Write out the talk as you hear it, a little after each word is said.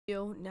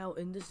Yo, now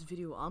in this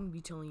video I'm gonna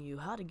be telling you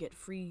how to get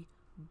free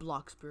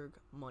Bloxburg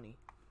money.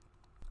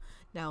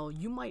 Now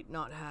you might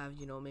not have,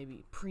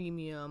 maybe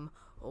premium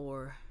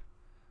or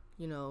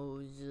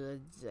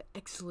the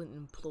excellent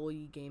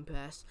employee game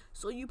pass,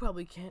 so you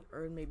probably can't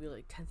earn maybe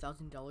like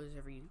 $10,000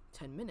 every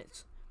 10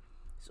 minutes.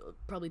 So it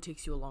probably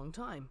takes you a long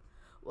time.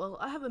 Well,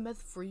 I have a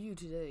method for you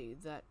today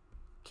that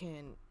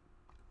can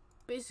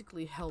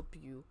basically help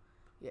you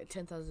get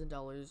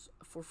 $10,000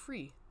 for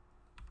free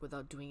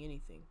without doing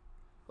anything.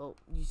 Well,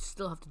 you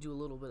still have to do a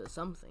little bit of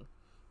something.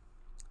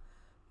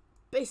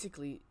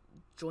 Basically,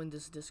 join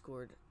this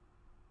Discord.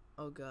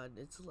 Oh god,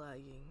 it's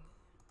lagging.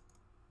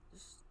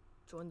 Just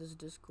join this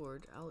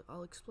Discord.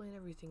 I'll explain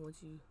everything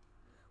once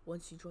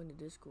you join the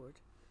Discord.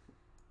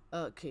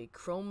 Okay,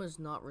 Chrome is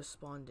not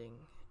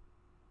responding.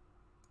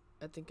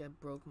 I think I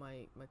broke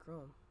my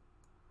Chrome.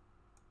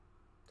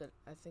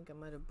 I think I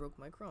might have broke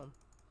my Chrome.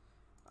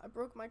 I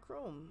broke my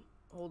Chrome.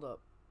 Hold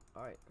up.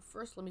 Alright,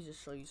 first let me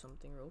just show you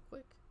something real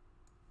quick.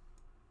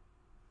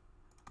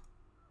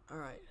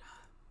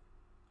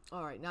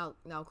 Alright,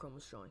 now Chrome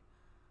is showing.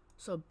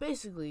 So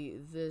basically,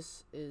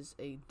 this is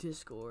a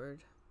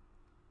Discord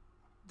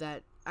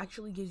that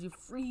actually gives you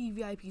free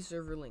VIP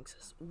server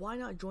links. Why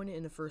not join it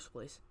in the first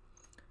place?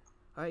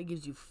 Alright, it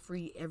gives you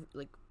free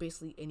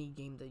basically any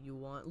game that you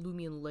want.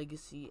 Lumion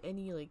Legacy,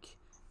 any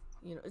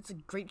it's a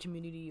great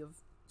community of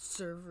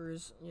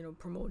servers,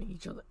 promoting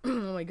each other.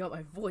 Oh my god,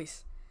 my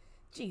voice.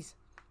 Jeez.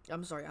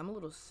 I'm sorry, I'm a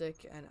little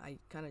sick and I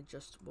kind of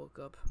just woke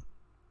up.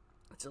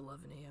 It's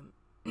 11 a.m.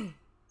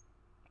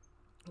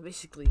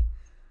 Basically,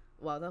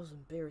 wow, that was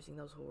embarrassing.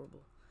 That was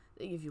horrible.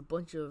 They give you a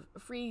bunch of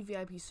free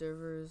VIP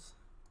servers.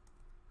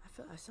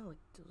 I sound like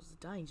I was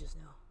dying just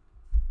now.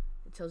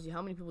 It tells you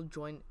how many people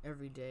join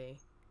every day.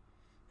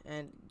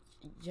 And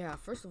yeah,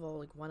 first of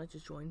all, why not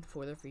just join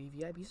for the free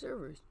VIP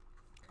servers?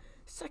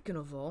 Second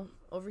of all,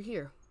 over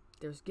here,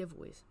 there's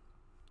giveaways.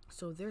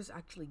 So there's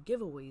actually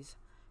giveaways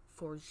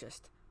for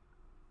just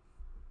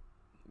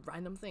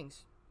random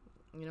things,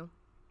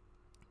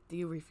 They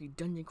give you free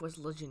Dungeon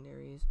Quest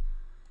legendaries,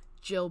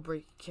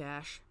 jailbreak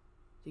cash.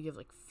 They give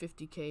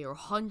 50k or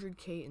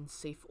 100k in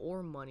safe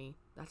ore money.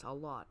 That's a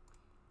lot.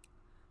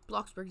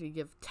 Bloxburg, they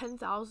give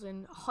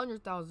 10,000,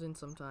 100,000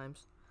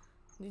 sometimes.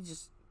 They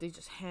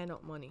just hand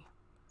out money.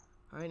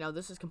 Alright, now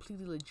this is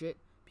completely legit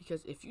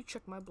because if you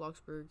check my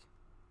Bloxburg,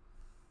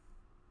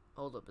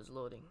 hold up, it's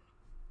loading.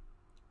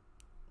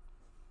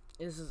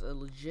 This is a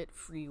legit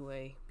free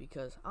way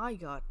because I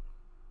got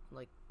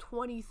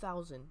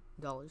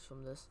 $20,000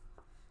 from this.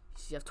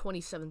 You have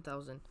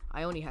 27,000.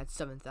 I only had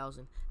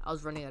 7,000. I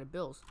was running out of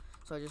bills,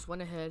 so I just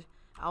went ahead.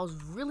 I was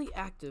really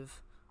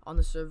active on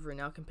the server, and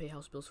now I can pay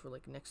house bills for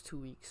next 2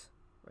 weeks.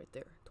 Right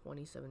there,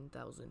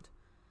 27,000.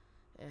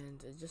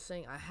 And just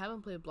saying, I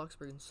haven't played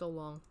Bloxburg in so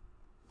long.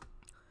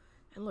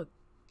 And look,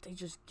 they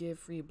just give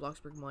free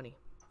Bloxburg money.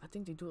 I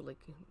think they do it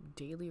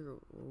daily or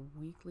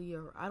weekly,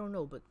 or I don't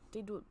know, but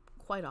they do it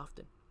quite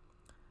often.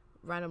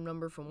 Random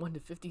number from 1 to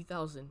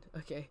 50,000.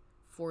 Okay,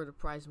 for the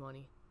prize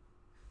money.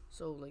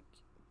 So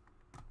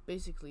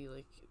basically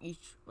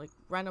each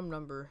random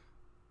number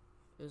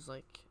is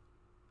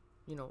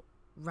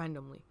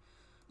randomly.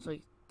 So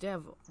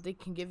they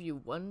can give you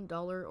 $1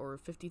 or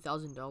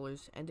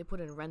 $50,000, and they put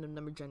in a random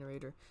number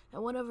generator,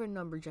 and whatever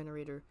number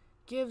generator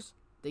gives,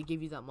 they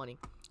give you that money.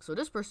 So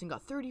this person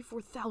got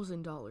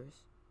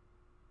 $34,000.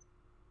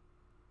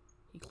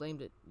 He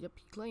claimed it. Yep,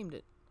 he claimed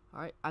it.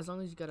 All right, as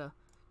long as you gotta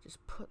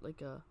just put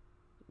a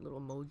little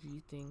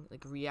emoji thing, a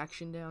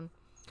reaction down,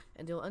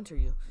 and they'll enter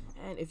you.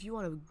 And if you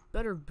want a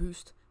better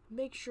boost,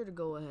 make sure to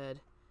go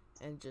ahead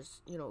and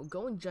just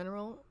go in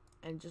general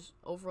and just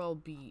overall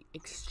be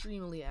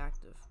extremely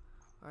active.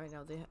 All right,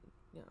 now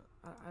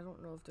I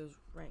don't know if there's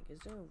rank. Is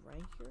there a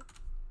rank here?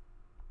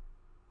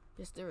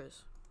 Yes, there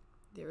is.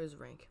 There is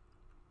rank.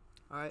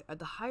 All right, at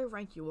the higher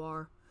rank you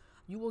are,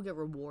 you will get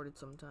rewarded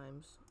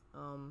sometimes.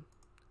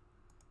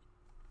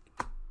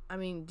 I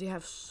mean, they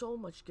have so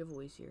much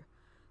giveaways here.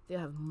 They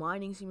have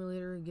mining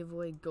simulator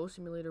giveaway, ghost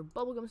simulator,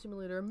 bubblegum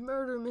simulator,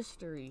 murder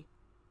mystery,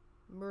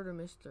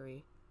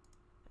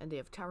 and they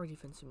have tower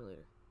defense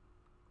simulator.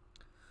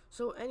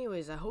 So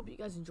anyways, I hope you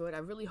guys enjoyed. I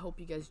really hope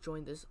you guys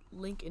join this.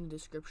 Link in the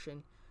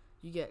description.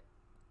 You get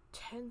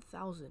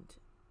 10,000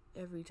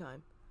 every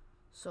time.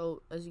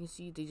 So as you can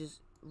see, they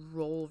just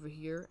roll over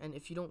here, and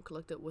if you don't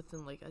collect it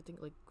within I think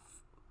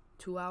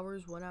 2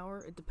 hours, 1 hour,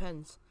 it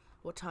depends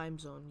what time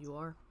zone you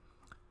are.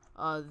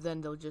 Then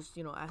they'll just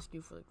ask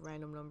you for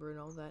random number and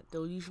all that.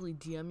 They'll usually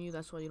DM you.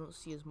 That's why you don't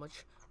see as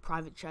much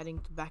private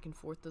chatting back and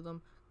forth to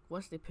them.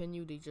 Once they pin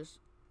you, they just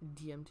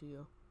DM to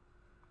you.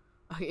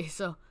 Okay,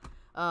 so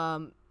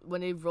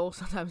when they roll,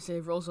 sometimes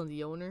it rolls on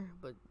the owner,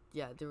 but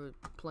yeah, they were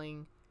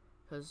playing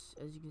because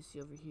as you can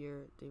see over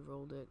here, they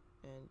rolled it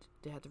and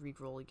they had to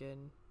re-roll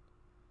again.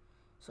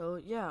 So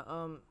yeah,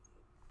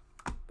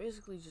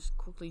 basically just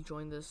quickly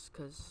join this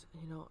because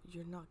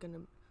you're not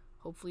gonna,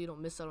 hopefully you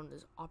don't miss out on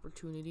this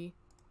opportunity.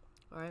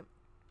 Alright,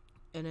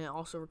 and then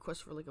also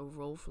request for a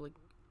role for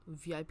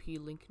VIP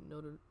link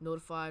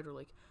notified, or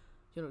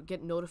you know,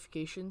 get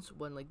notifications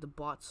when like the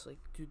bots like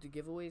do the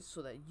giveaways,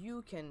 so that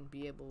you can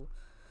be able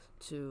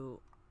to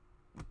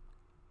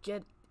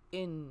get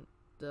in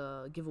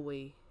the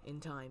giveaway in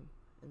time.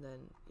 And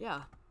then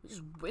yeah,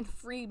 just win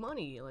free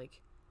money.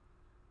 Like,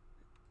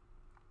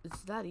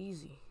 it's that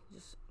easy.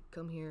 Just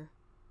come here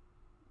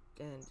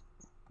and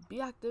be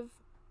active,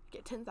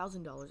 get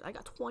 $10,000. I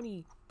got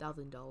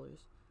 $20,000.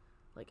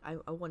 Like,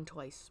 I won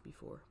twice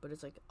before, but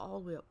it's like all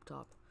the way up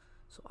top,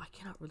 so I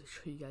cannot really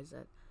show you guys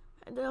that.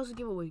 And they also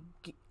give away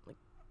like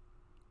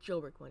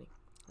jailbreak money,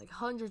 like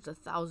hundreds of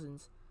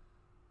thousands.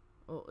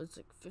 Well, it's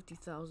like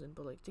 50,000,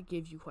 but like they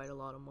give you quite a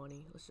lot of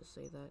money. Let's just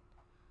say that.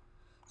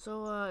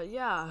 So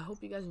yeah, I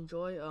hope you guys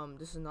enjoy.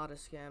 This is not a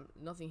scam.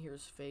 Nothing here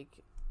is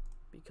fake,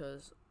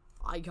 because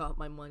I got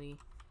my money,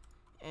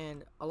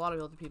 and a lot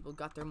of other people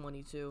got their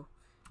money too.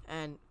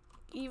 And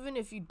even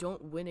if you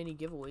don't win any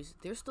giveaways,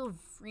 there's still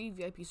free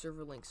VIP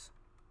server links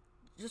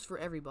just for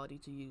everybody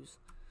to use.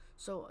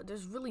 So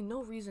there's really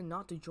no reason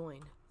not to join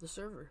the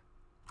server.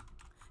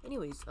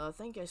 Anyways,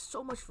 thank you guys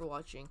so much for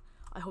watching.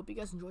 I hope you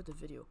guys enjoyed the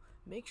video.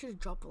 Make sure to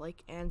drop a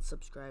like and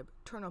subscribe.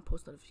 Turn on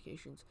post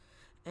notifications.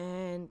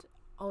 And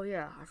oh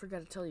yeah, I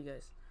forgot to tell you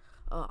guys.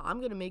 I'm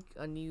gonna make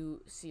a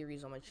new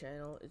series on my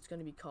channel. It's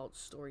gonna be called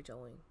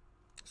storytelling.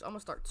 So I'm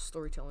gonna start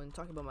storytelling,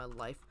 talking about my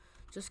life,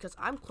 just because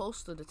I'm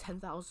close to the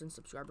 10,000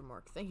 subscriber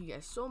mark. Thank you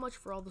guys so much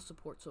for all the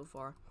support so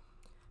far.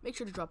 Make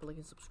sure to drop a like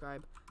and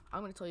subscribe. I'm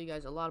going to tell you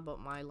guys a lot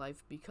about my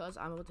life, because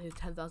I'm about to hit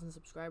 10,000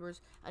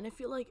 subscribers, and I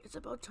feel like it's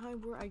about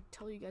time where I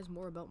tell you guys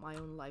more about my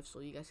own life,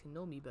 so you guys can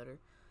know me better.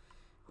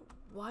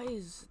 Why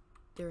is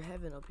there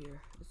heaven up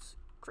here? It's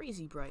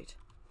crazy bright.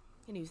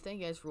 Anyways, thank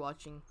you guys for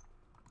watching.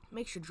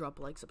 Make sure to drop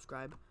a like,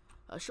 subscribe,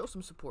 show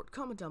some support,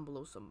 comment down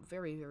below some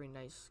very, very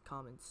nice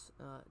comments.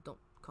 Don't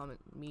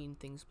comment mean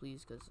things,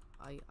 please, because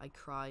I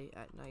cry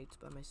at night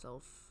by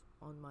myself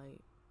on my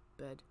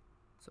bed.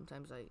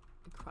 Sometimes I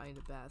cry in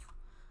the bath.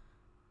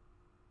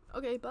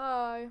 Okay,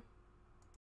 bye.